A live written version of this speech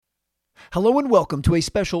Hello and welcome to a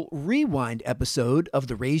special rewind episode of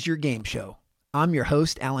the Raise Your Game Show. I'm your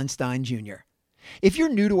host, Alan Stein Jr. If you're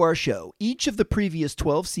new to our show, each of the previous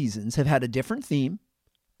 12 seasons have had a different theme,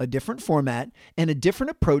 a different format, and a different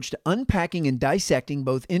approach to unpacking and dissecting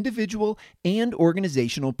both individual and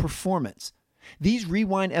organizational performance. These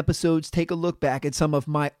rewind episodes take a look back at some of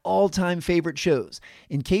my all-time favorite shows,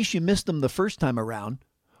 in case you missed them the first time around,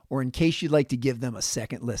 or in case you'd like to give them a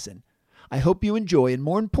second listen. I hope you enjoy, and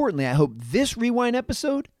more importantly, I hope this rewind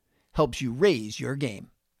episode helps you raise your game.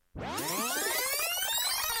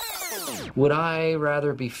 Would I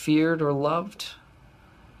rather be feared or loved?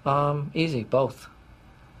 Easy, both.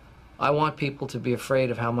 I want people to be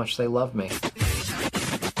afraid of how much they love me.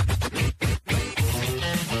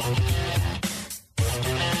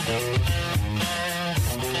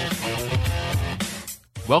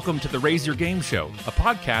 Welcome to the Raise Your Game Show, a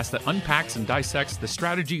podcast that unpacks and dissects the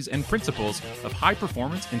strategies and principles of high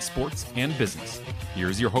performance in sports and business.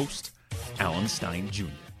 Here's your host, Alan Stein Jr.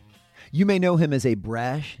 You may know him as a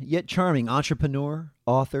brash yet charming entrepreneur,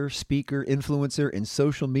 author, speaker, influencer, and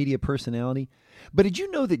social media personality. But did you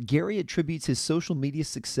know that Gary attributes his social media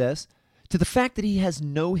success to the fact that he has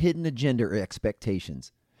no hidden agenda or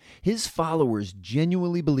expectations? His followers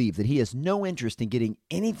genuinely believe that he has no interest in getting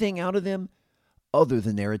anything out of them other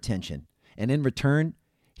than their attention. And in return,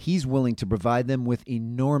 he's willing to provide them with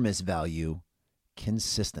enormous value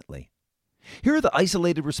consistently. Here are the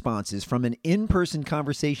isolated responses from an in-person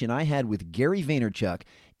conversation I had with Gary Vaynerchuk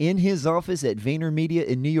in his office at VaynerMedia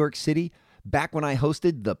in New York City back when I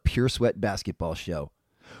hosted the Pure Sweat Basketball Show.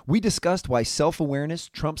 We discussed why self-awareness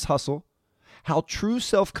trumps hustle, how true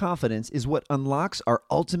self-confidence is what unlocks our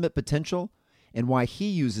ultimate potential, and why he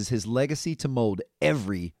uses his legacy to mold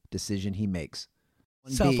every decision he makes.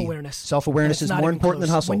 Self-awareness. Self-awareness is more important than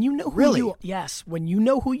hustle. When you know who you are, yes, when you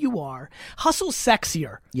know who you are, hustle's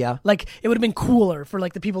sexier. Yeah. Like, it would have been cooler for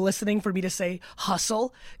like the people listening for me to say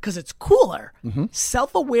hustle because it's cooler. Mm-hmm.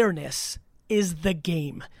 Self-awareness is the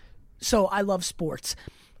game. So I love sports.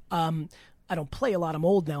 I don't play a lot. I'm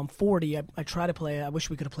old now. I'm 40. I try to play. I wish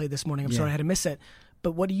we could have played this morning. I'm sorry I had to miss it.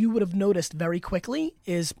 But what you would have noticed very quickly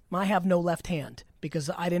is I have no left hand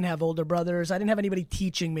because I didn't have older brothers. I didn't have anybody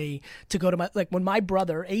teaching me to go to my, like when my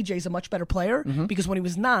brother, AJ's a much better player because when he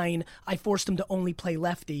was 9, I forced him to only play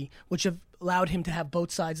lefty, which have allowed him to have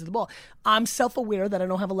both sides of the ball. I'm self-aware that I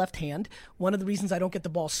don't have a left hand. One of the reasons I don't get the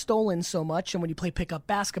ball stolen so much, and when you play pickup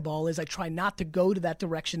basketball, is I try not to go to that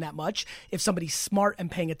direction that much. If somebody's smart and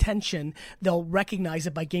paying attention, they'll recognize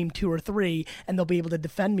it by game 2 or 3, and they'll be able to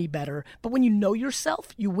defend me better. But when you know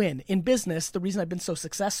yourself, you win. In business, the reason I've been so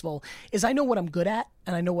successful is I know what I'm good at,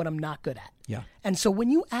 and I know what I'm not good at. Yeah. And so when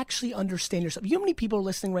you actually understand yourself, you know how many people are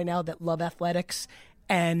listening right now that love athletics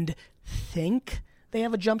and think they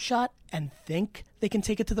have a jump shot and think they can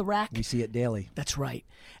take it to the rack? We see it daily. That's right.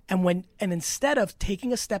 And instead of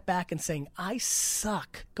taking a step back and saying, I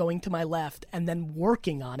suck going to my left and then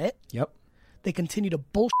working on it, Yep. they continue to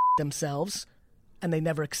bullshit themselves and they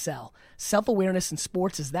never excel. Self-awareness in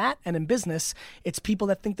sports is that, and in business, it's people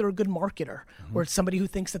that think they're a good marketer, or it's somebody who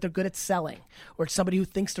thinks that they're good at selling, or it's somebody who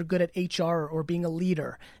thinks they're good at HR or being a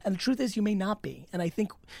leader. And the truth is, you may not be. And I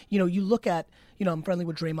think, you look at, I'm friendly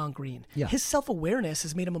with Draymond Green. Yeah. His self-awareness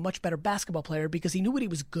has made him a much better basketball player because he knew what he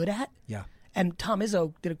was good at. Yeah. And Tom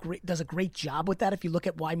Izzo does a great job with that. If you look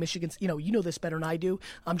at why Michigan's, you know this better than I do.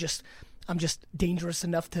 I'm just dangerous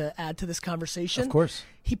enough to add to this conversation. Of course.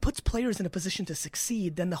 He puts players in a position to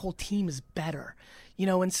succeed, then the whole team is better.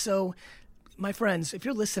 And so, my friends, if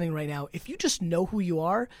you're listening right now, if you just know who you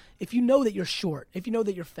are, if you know that you're short, if you know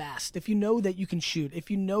that you're fast, if you know that you can shoot, if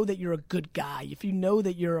you know that you're a good guy, if you know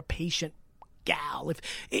that you're a patient gal,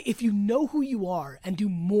 if you know who you are and do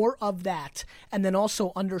more of that, and then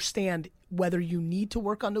also understand whether you need to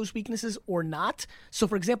work on those weaknesses or not. So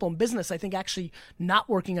for example, in business, I think actually not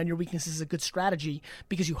working on your weaknesses is a good strategy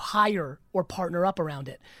because you hire or partner up around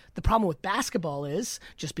it. The problem with basketball is,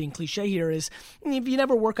 just being cliche here, is if you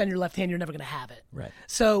never work on your left hand, you're never going to have it. Right.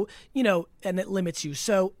 So, and it limits you.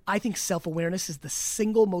 So I think self-awareness is the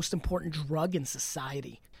single most important drug in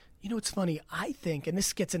society. It's funny, I think, and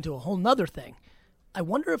this gets into a whole nother thing, I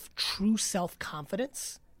wonder if true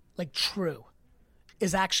self-confidence, like true,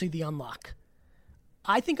 is actually the unlock.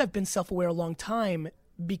 I think I've been self-aware a long time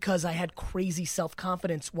because I had crazy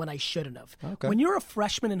self-confidence when I shouldn't have. Okay. When you're a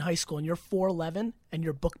freshman in high school and you're 4'11" and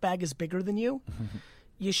your book bag is bigger than you,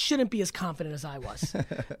 you shouldn't be as confident as I was.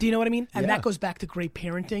 Do you know what I mean? And Yeah. that goes back to great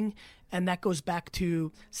parenting, and that goes back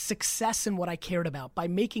to success in what I cared about. By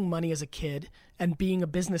making money as a kid and being a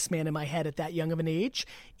businessman in my head at that young of an age,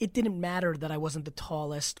 it didn't matter that I wasn't the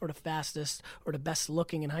tallest or the fastest or the best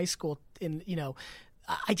looking in high school.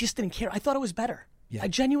 I just didn't care. I thought I was better. Yeah. I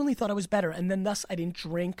genuinely thought I was better. And then thus I didn't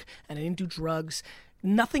drink and I didn't do drugs.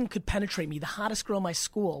 Nothing could penetrate me. The hottest girl in my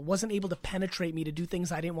school wasn't able to penetrate me to do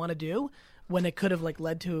things I didn't want to do when it could have like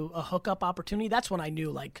led to a hookup opportunity. That's when I knew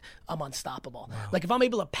like I'm unstoppable. Wow. Like if I'm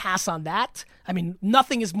able to pass on that, I mean,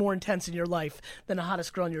 nothing is more intense in your life than the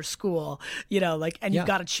hottest girl in your school, you know, like, and you've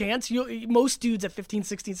got a chance. Most dudes at 15,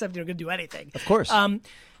 16, 17 are going to do anything. Of course.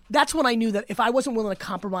 That's when I knew that if I wasn't willing to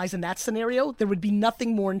compromise in that scenario, there would be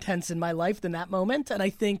nothing more intense in my life than that moment. And I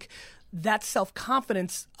think that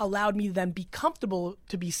self-confidence allowed me to then be comfortable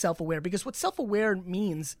to be self-aware, because what self-aware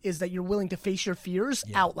means is that you're willing to face your fears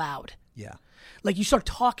out loud. Yeah. Like you start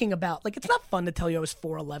talking about, like, it's not fun to tell you I was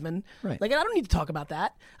 4'11". Right. Like, I don't need to talk about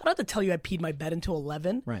that. I don't have to tell you I peed my bed until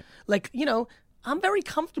 11. Right. Like, you know, I'm very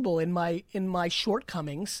comfortable in my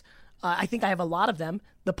shortcomings. I think I have a lot of them.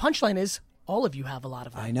 The punchline is, all of you have a lot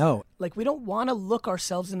of them. I know. Like, we don't want to look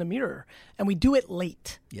ourselves in the mirror, and we do it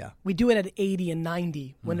late. Yeah. We do it at 80 and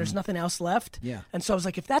 90 when there's nothing else left. Yeah. And so I was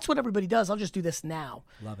like, if that's what everybody does, I'll just do this now.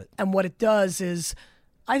 Love it. And what it does is,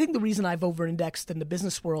 I think the reason I've over-indexed in the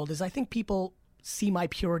business world is I think people see my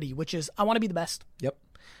purity, which is I want to be the best. Yep.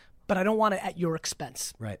 But I don't want it at your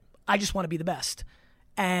expense. Right. I just want to be the best.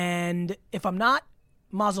 And if I'm not,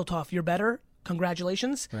 mazel tov, you're better.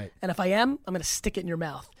 Congratulations. Right. And if I am, I'm going to stick it in your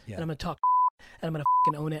mouth. Yeah. And I'm going to talk and I'm going to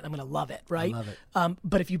fucking own it. And I'm going to love it. Right. I love it.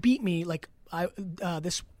 But if you beat me, like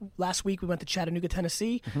this last week we went to Chattanooga,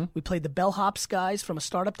 Tennessee. We played the Bellhops guys from a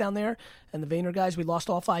startup down there and the Vayner guys. We lost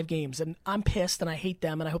all 5 games, and I'm pissed and I hate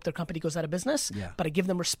them and I hope their company goes out of business. Yeah. But I give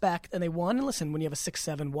them respect, and they won. And listen, when you have a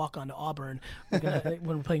 6-7 walk on to Auburn, when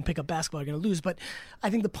we're playing pickup basketball, you're going to lose. But I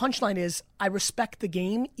think the punchline is I respect the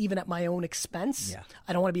game even at my own expense. Yeah.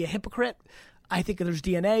 I don't want to be a hypocrite. I think there's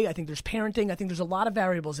DNA. I think there's parenting. I think there's a lot of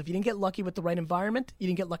variables. If you didn't get lucky with the right environment, you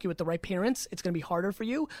didn't get lucky with the right parents, it's going to be harder for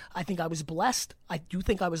you. I think I was blessed. I do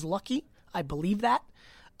think I was lucky. I believe that.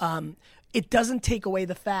 It doesn't take away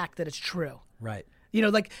the fact that it's true. Right. You know,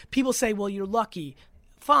 like people say, well, you're lucky.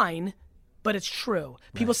 Fine, but it's true.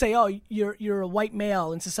 People say, oh, you're a white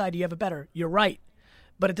male in society, you have it better. You're right.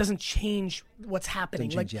 But it doesn't change what's happening.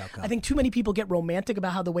 Doesn't change the outcome. I think too many people get romantic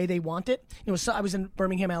about how the way they want it. You know, so I was in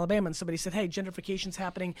Birmingham, Alabama, and somebody said, hey, gentrification's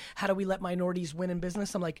happening. How do we let minorities win in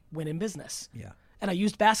business? I'm like, win in business. Yeah. And I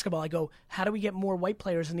used basketball. I go, how do we get more white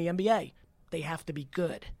players in the NBA? They have to be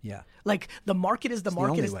good. Yeah. Like the market is the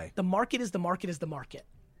market. only way. The market is the market is the market.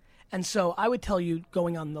 And so I would tell you,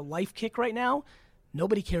 going on the life kick right now,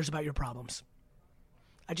 nobody cares about your problems.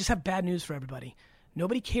 I just have bad news for everybody.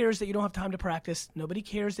 Nobody cares that you don't have time to practice. Nobody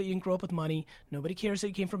cares that you didn't grow up with money. Nobody cares that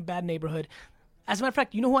you came from a bad neighborhood. As a matter of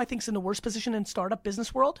fact, you know who I think's in the worst position in startup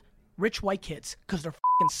business world? Rich white kids, because they're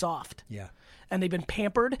fucking soft. Yeah. And they've been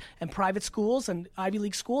pampered and private schools and Ivy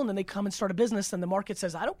League school, and then they come and start a business, and the market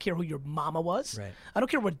says, I don't care who your mama was. Right. I don't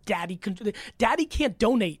care what daddy can't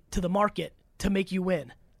donate to the market to make you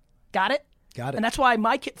win. Got it? Got it. And that's why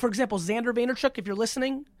my kid, for example, Xander Vaynerchuk, if you're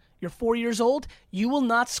listening, you're 4 years old, you will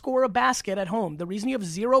not score a basket at home. The reason you have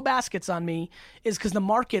 0 baskets on me is because the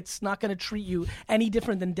market's not going to treat you any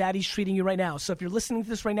different than daddy's treating you right now. So if you're listening to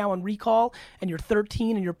this right now on recall and you're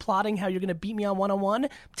 13 and you're plotting how you're going to beat me on one-on-one,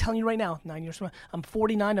 I'm telling you right now, 9 years from now, I'm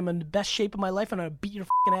 49, I'm in the best shape of my life, and I'm going to beat your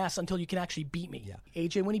fucking ass until you can actually beat me. Yeah.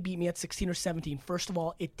 AJ, when he beat me at 16 or 17, first of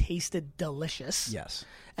all, it tasted delicious. Yes.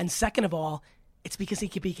 And second of all, it's because he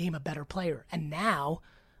became a better player. And now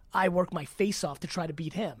I work my face off to try to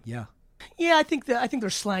beat him. Yeah. Yeah, I think they're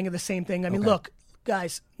slang the same thing. I mean, Okay. look,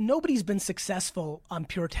 guys, nobody's been successful on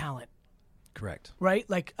pure talent, Correct. right?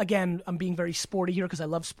 Like, again, I'm being very sporty here because I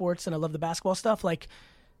love sports and I love the basketball stuff. Like,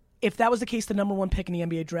 if that was the case, the number 1 pick in the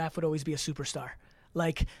NBA draft would always be a superstar.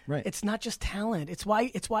 Like, Right. It's not just talent. It's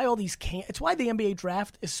why all these it's why the NBA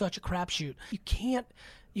draft is such a crapshoot. You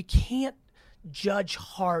can't judge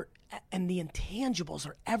heart, and the intangibles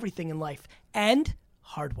are everything in life, and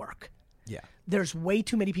hard work. Yeah. There's way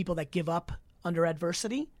too many people that give up under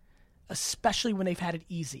adversity, especially when they've had it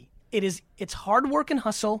easy. It's hard work and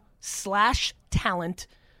hustle / talent.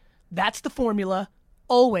 That's the formula,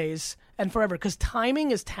 always and forever, because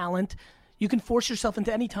timing is talent. You can force yourself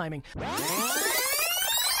into any timing.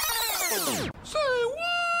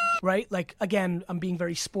 Right? Like, again, I'm being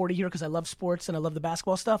very sporty here because I love sports and I love the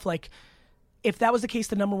basketball stuff. Like, if that was the case,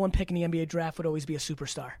 the number 1 pick in the NBA draft would always be a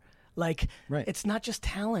superstar. Like, Right. It's not just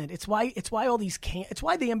talent. It's why all these it's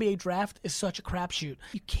why the NBA draft is such a crapshoot.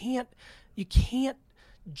 You can't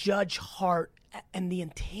judge heart, and the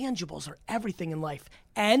intangibles are everything in life,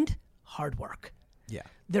 and hard work. Yeah.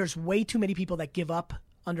 There's way too many people that give up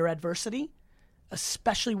under adversity,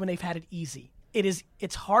 especially when they've had it easy.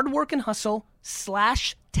 It's hard work and hustle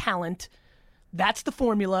 / talent. That's the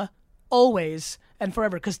formula, always and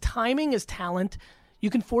forever, because timing is talent. You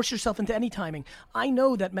can force yourself into any timing. I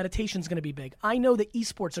know that meditation's going to be big. I know that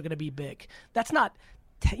esports are going to be big. That's not,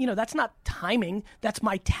 that's not timing. That's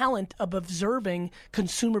my talent of observing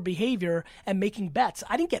consumer behavior and making bets.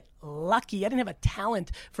 I didn't get lucky. I didn't have a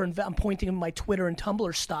talent for I'm pointing in my Twitter and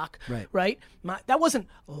Tumblr stock. Right? That wasn't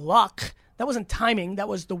luck. That wasn't timing. That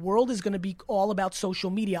was the world is going to be all about social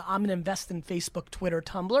media. I'm going to invest in Facebook, Twitter,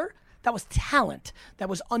 Tumblr. That was talent. That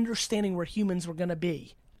was understanding where humans were going to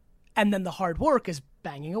be. And then the hard work is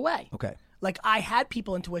banging away. Okay. Like I had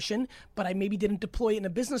people intuition, but I maybe didn't deploy it in a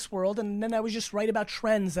business world. And then I was just right about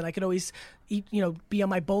trends, and I could always be on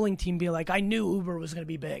my bowling team, be like, I knew Uber was going to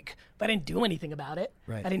be big, but I didn't do anything about it.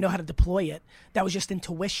 Right. I didn't know how to deploy it. That was just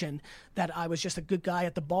intuition, that I was just a good guy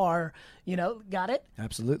at the bar, got it?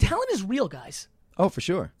 Absolutely. Talent is real, guys. Oh, for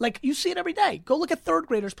sure. Like you see it every day. Go look at third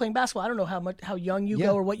graders playing basketball. I don't know how young you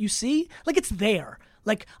go or what you see. Like it's there.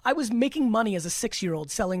 Like I was making money as a 6-year-old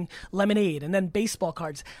selling lemonade and then baseball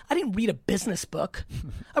cards. I didn't read a business book.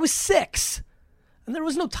 I was 6. And there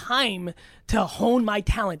was no time to hone my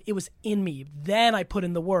talent. It was in me. Then I put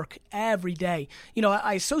in the work every day.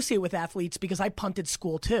 I associate with athletes because I punted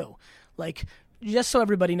school too. Like just so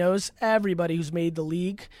everybody knows, everybody who's made the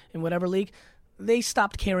league in whatever league, they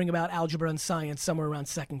stopped caring about algebra and science somewhere around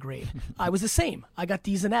 2nd grade. I was the same. I got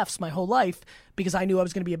D's and F's my whole life because I knew I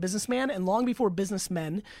was going to be a businessman. And long before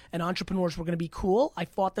businessmen and entrepreneurs were going to be cool, I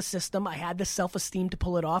fought the system. I had the self-esteem to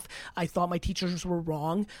pull it off. I thought my teachers were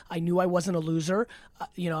wrong. I knew I wasn't a loser.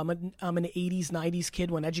 I'm an 80s, 90s kid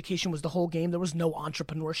when education was the whole game. There was no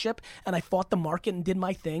entrepreneurship. And I fought the market and did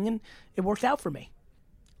my thing, and it worked out for me.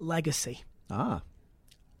 Legacy.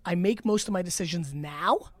 I make most of my decisions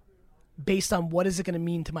now based on what is it going to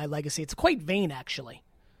mean to my legacy. It's quite vain, actually.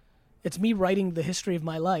 It's me writing the history of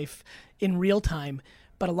my life in real time,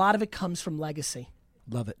 but a lot of it comes from legacy.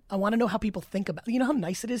 Love it. I want to know how people think about it. You know how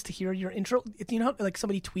nice it is to hear your intro? You know how like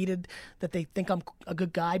somebody tweeted that they think I'm a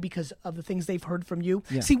good guy because of the things they've heard from you?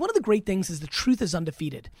 Yeah. See, one of the great things is the truth is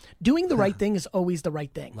undefeated. Doing the right thing is always the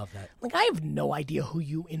right thing. Love that. Like I have no idea who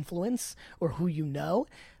you influence or who you know,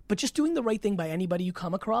 but just doing the right thing by anybody you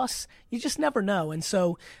come across, you just never know. And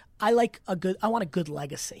so I want a good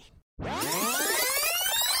legacy.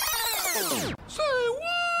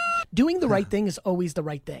 Doing the right thing is always the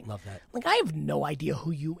right thing. Love that. Like I have no idea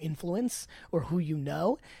who you influence or who you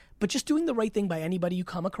know, but just doing the right thing by anybody you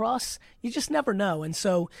come across, you just never know. And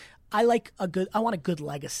so I want a good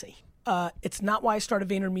legacy. It's not why I started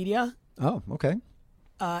VaynerMedia. Oh, okay.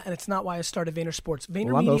 And it's not why I started VaynerSports.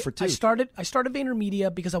 Well, I'm 0 for 2. I started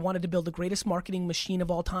VaynerMedia because I wanted to build the greatest marketing machine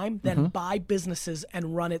of all time, then buy businesses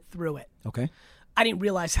and run it through it. Okay. I didn't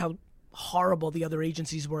realize how horrible the other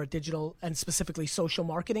agencies were at digital and specifically social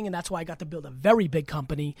marketing, and that's why I got to build a very big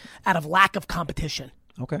company out of lack of competition.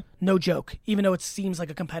 Okay. No joke, even though it seems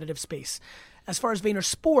like a competitive space. As far as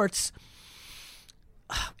VaynerSports,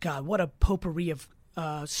 God, what a potpourri of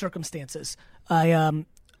circumstances.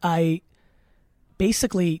 I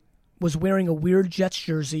basically was wearing a weird Jets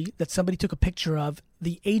jersey that somebody took a picture of.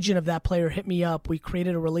 The agent of that player hit me up. We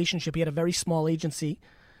created a relationship. He had a very small agency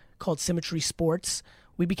called Symmetry Sports.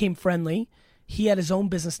 We became friendly. He had his own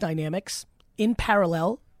business dynamics. In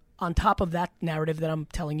parallel, on top of that narrative that I'm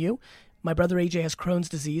telling you, my brother AJ has Crohn's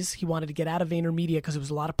disease. He wanted to get out of VaynerMedia because it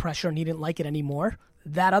was a lot of pressure and he didn't like it anymore.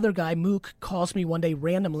 That other guy, Mook, calls me one day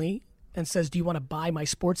randomly and says, do you want to buy my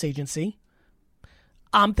sports agency?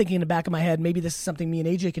 I'm thinking in the back of my head, maybe this is something me and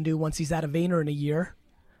AJ can do once he's out of Vayner in a year.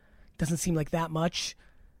 Doesn't seem like that much.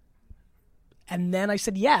 And then I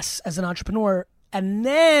said yes as an entrepreneur. And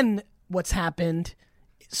then what's happened,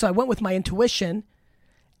 so I went with my intuition,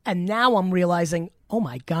 and now I'm realizing, oh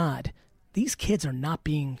my God, these kids are not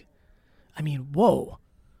being, whoa.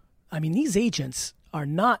 These agents are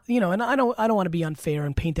not, and I don't want to be unfair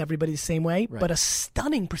and paint everybody the same way, right. But a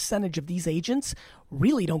stunning percentage of these agents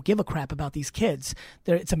really don't give a crap about these kids.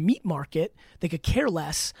 It's a meat market. They could care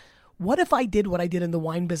less. What if I did what I did in the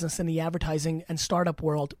wine business and the advertising and startup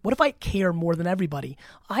world? What if I care more than everybody?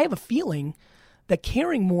 I have a feeling that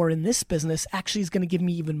caring more in this business actually is going to give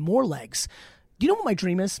me even more legs. Do you know what my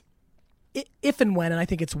dream is? If and when, and I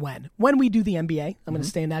think it's when we do the NBA, I'm going to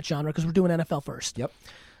stay in that genre because we're doing NFL first. Yep.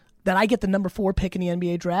 That I get the number 4 pick in the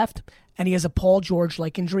NBA draft, and he has a Paul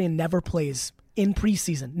George-like injury and never plays in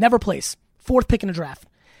preseason. Never plays. 4th pick in the draft.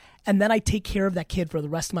 And then I take care of that kid for the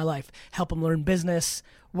rest of my life. Help him learn business,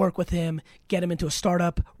 work with him, get him into a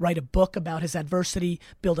startup, write a book about his adversity,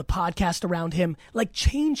 build a podcast around him, like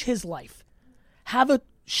change his life.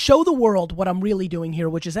 Show the world what I'm really doing here,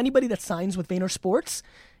 which is anybody that signs with VaynerSports,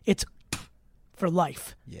 it's for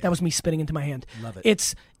life. Yeah. That was me spitting into my hand. Love it.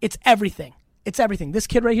 It's everything. It's everything. This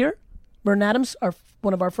kid right here, Vernon Adams,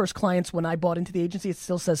 one of our first clients when I bought into the agency, it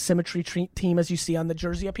still says Symmetry Team as you see on the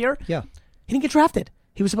jersey up here. Yeah. He didn't get drafted.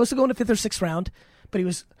 He was supposed to go in the 5th or 6th round, but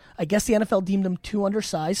I guess the NFL deemed him too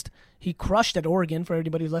undersized. He crushed at Oregon, for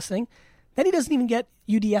anybody who's listening. Then he doesn't even get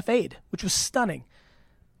UDFA'd, which was stunning.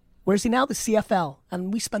 Where is he now? The CFL.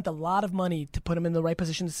 And we spent a lot of money to put him in the right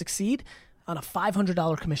position to succeed on a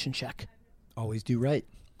 $500 commission check. Always do right.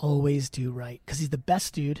 Always do right. Because he's the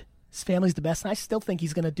best dude. His family's the best. And I still think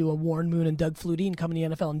he's going to do a Warren Moon and Doug Flutie and come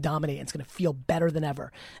in the NFL and dominate. And it's going to feel better than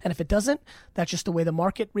ever. And if it doesn't, that's just the way the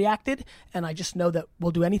market reacted. And I just know that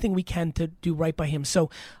we'll do anything we can to do right by him. So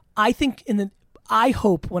I think I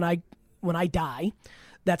hope when I die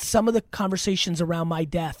that some of the conversations around my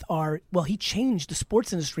death are, well, he changed the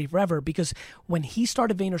sports industry forever, because when he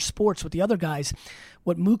started Vayner Sports with the other guys,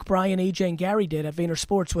 what Mook, Brian, AJ, and Gary did at Vayner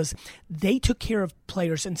Sports was they took care of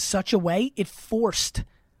players in such a way it forced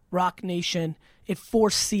Rock Nation, it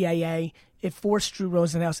forced CAA, it forced Drew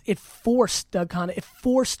Rosenhaus, it forced Doug Conn, it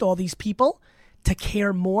forced all these people to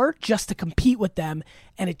care more just to compete with them,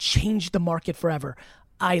 and it changed the market forever.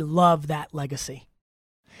 I love that legacy.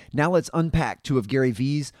 Now let's unpack two of Gary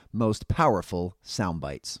V's most powerful sound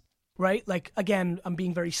bites. Right? Like, again, I'm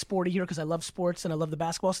being very sporty here because I love sports and I love the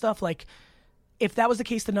basketball stuff. Like, if that was the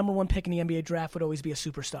case, the number one pick in the NBA draft would always be a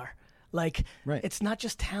superstar. Like, right. It's not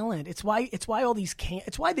just talent. It's why all these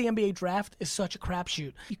it's why the NBA draft is such a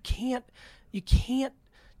crapshoot. You can't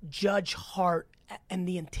judge heart, and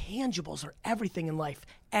the intangibles are everything in life,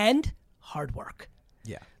 and hard work.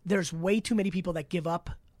 Yeah. There's way too many people that give up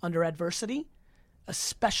under adversity,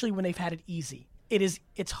 especially when they've had it easy.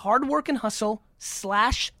 It's hard work and hustle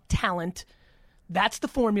 / talent. That's the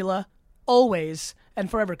formula, always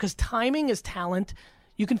and forever, because timing is talent.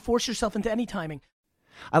 You can force yourself into any timing.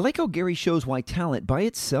 I like how Gary shows why talent by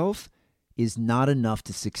itself is not enough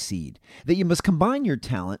to succeed, that you must combine your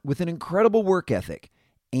talent with an incredible work ethic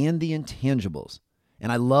and the intangibles.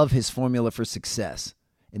 And I love his formula for success,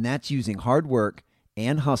 and that's using hard work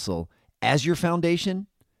and hustle as your foundation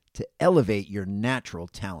to elevate your natural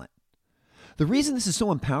talent. The reason this is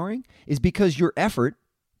so empowering is because your effort,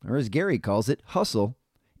 or as Gary calls it, hustle,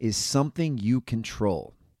 is something you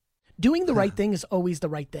control. Doing the right thing is always the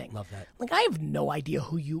right thing. Love that. Like, I have no idea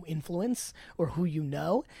who you influence or who you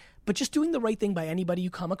know, but just doing the right thing by anybody you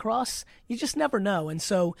come across, you just never know. And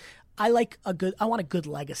so I want a good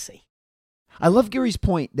legacy. I love Gary's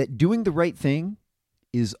point that doing the right thing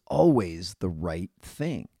is always the right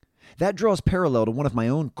thing. That draws parallel to one of my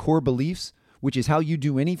own core beliefs, which is how you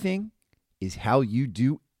do anything is how you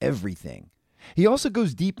do everything. He also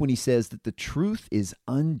goes deep when he says that the truth is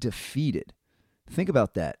undefeated. Think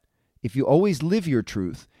about that. If you always live your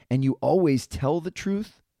truth and you always tell the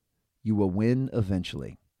truth, you will win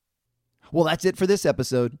eventually. Well, that's it for this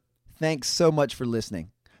episode. Thanks so much for listening.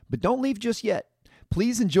 But don't leave just yet.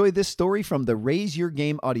 Please enjoy this story from the Raise Your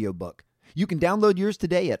Game audiobook. You can download yours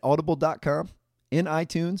today at audible.com, in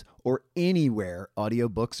iTunes, or anywhere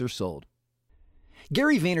audiobooks are sold.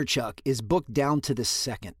 Gary Vaynerchuk is booked down to the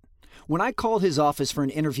second. When I called his office for an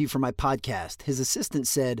interview for my podcast, his assistant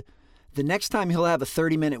said, the next time he'll have a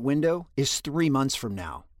 30-minute window is 3 months from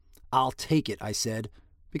now. I'll take it, I said,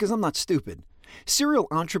 because I'm not stupid. Serial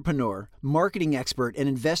entrepreneur, marketing expert, and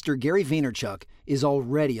investor Gary Vaynerchuk is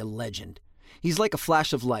already a legend. He's like a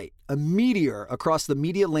flash of light, a meteor across the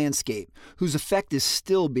media landscape whose effect is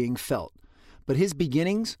still being felt. But his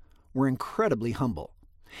beginnings were incredibly humble.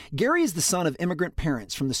 Gary is the son of immigrant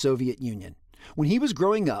parents from the Soviet Union. When he was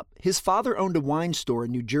growing up, his father owned a wine store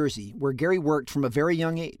in New Jersey where Gary worked from a very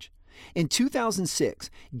young age. In 2006,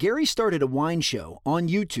 Gary started a wine show on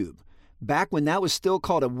YouTube, back when that was still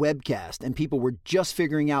called a webcast and people were just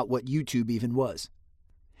figuring out what YouTube even was.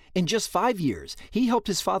 In just 5 years, he helped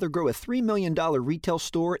his father grow a $3 million retail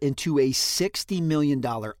store into a $60 million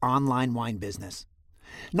online wine business.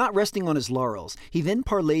 Not resting on his laurels, he then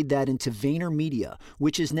parlayed that into VaynerMedia,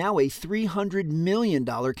 which is now a $300 million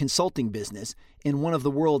consulting business in one of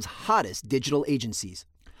the world's hottest digital agencies.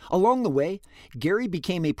 Along the way, Gary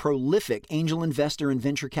became a prolific angel investor and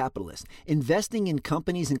venture capitalist, investing in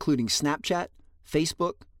companies including Snapchat,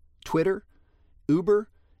 Facebook, Twitter, Uber,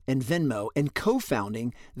 and Venmo, and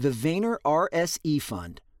co-founding the Vayner RSE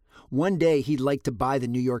Fund. One day he'd like to buy the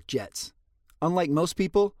New York Jets. Unlike most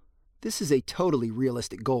people, this is a totally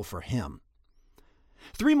realistic goal for him.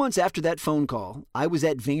 3 months after that phone call, I was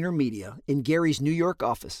at VaynerMedia in Gary's New York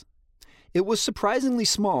office. It was surprisingly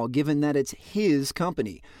small given that it's his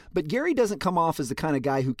company, but Gary doesn't come off as the kind of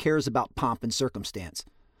guy who cares about pomp and circumstance.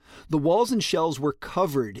 The walls and shelves were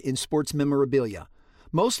covered in sports memorabilia,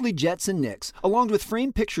 mostly Jets and Knicks, along with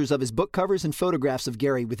framed pictures of his book covers and photographs of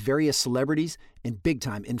Gary with various celebrities and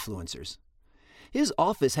big-time influencers. His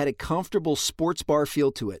office had a comfortable sports bar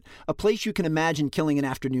feel to it, a place you can imagine killing an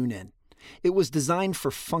afternoon in. It was designed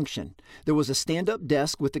for function. There was a stand-up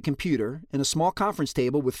desk with a computer and a small conference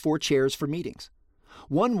table with 4 chairs for meetings.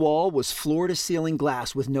 One wall was floor-to-ceiling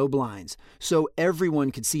glass with no blinds, so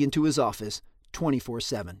everyone could see into his office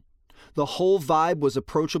 24/7. The whole vibe was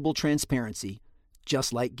approachable transparency,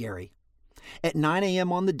 just like Gary. At 9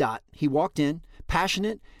 a.m. on the dot, he walked in,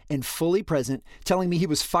 passionate and fully present, telling me he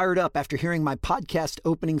was fired up after hearing my podcast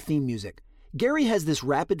opening theme music. Gary has this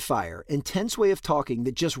rapid-fire, intense way of talking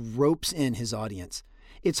that just ropes in his audience.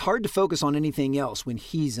 It's hard to focus on anything else when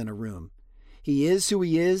he's in a room. He is who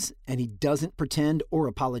he is, and he doesn't pretend or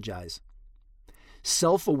apologize.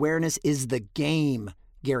 Self-awareness is the game,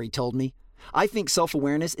 Gary told me. I think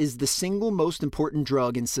self-awareness is the single most important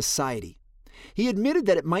drug in society. He admitted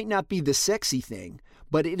that it might not be the sexy thing,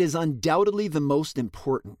 but it is undoubtedly the most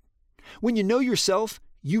important. When you know yourself,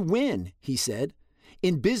 you win, he said.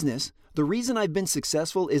 In business, the reason I've been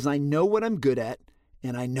successful is I know what I'm good at,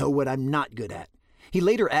 and I know what I'm not good at. He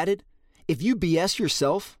later added, if you BS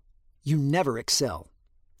yourself, you never excel.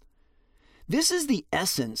 This is the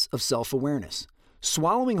essence of self-awareness,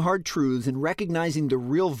 swallowing hard truths and recognizing the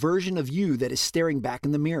real version of you that is staring back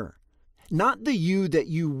in the mirror. Not the you that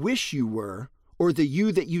you wish you were, or the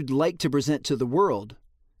you that you'd like to present to the world,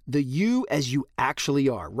 the you as you actually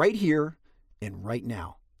are, right here and right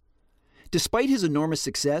now. Despite his enormous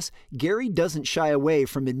success, Gary doesn't shy away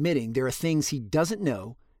from admitting there are things he doesn't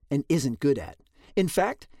know and isn't good at. In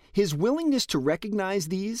fact, his willingness to recognize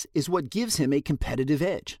these is what gives him a competitive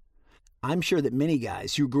edge. I'm sure that many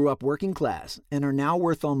guys who grew up working class and are now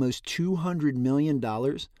worth almost $200 million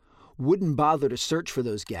wouldn't bother to search for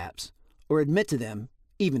those gaps or admit to them,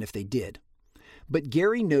 even if they did. But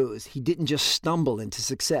Gary knows he didn't just stumble into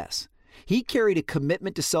success. He carried a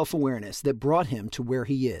commitment to self-awareness that brought him to where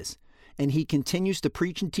he is, and he continues to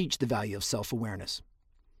preach and teach the value of self-awareness.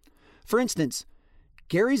 For instance,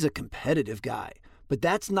 Gary's a competitive guy, but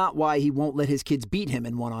that's not why he won't let his kids beat him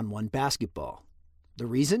in one-on-one basketball. The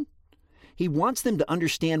reason? He wants them to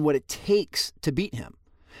understand what it takes to beat him.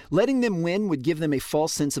 Letting them win would give them a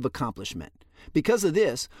false sense of accomplishment. Because of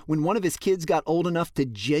this, when one of his kids got old enough to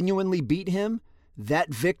genuinely beat him,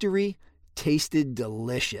 that victory tasted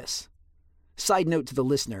delicious. Side note to the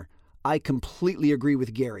listener, I completely agree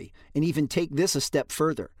with Gary, and even take this a step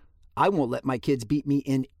further. I won't let my kids beat me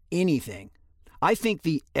in anything. I think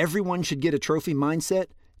the everyone should get a trophy mindset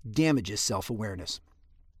damages self-awareness.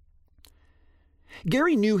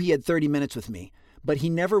 Gary knew he had 30 minutes with me, but he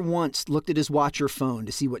never once looked at his watch or phone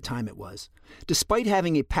to see what time it was. Despite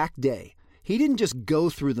having a packed day, he didn't just go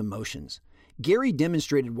through the motions. Gary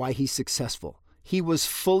demonstrated why he's successful. He was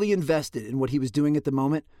fully invested in what he was doing at the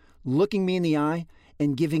moment, looking me in the eye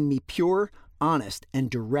and giving me pure, honest, and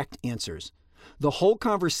direct answers. The whole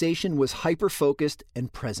conversation was hyper-focused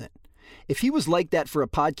and present. If he was like that for a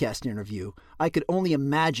podcast interview, I could only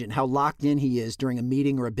imagine how locked in he is during a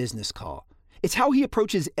meeting or a business call. It's how he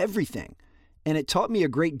approaches everything, and it taught me a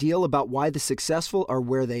great deal about why the successful are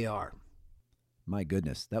where they are. My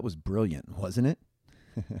goodness, that was brilliant, wasn't it?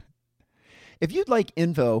 If you'd like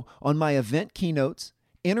info on my event keynotes,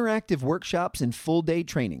 interactive workshops, and full-day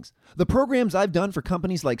trainings, the programs I've done for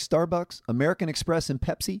companies like Starbucks, American Express, and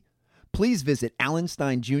Pepsi, please visit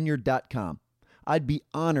alansteinjr.com. I'd be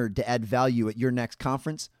honored to add value at your next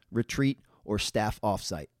conference, retreat, or staff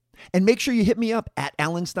offsite. And make sure you hit me up at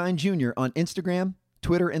Alan Stein Jr. on Instagram,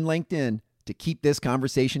 Twitter, and LinkedIn to keep this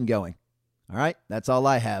conversation going. All right, that's all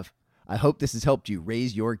I have. I hope this has helped you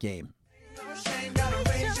raise your game.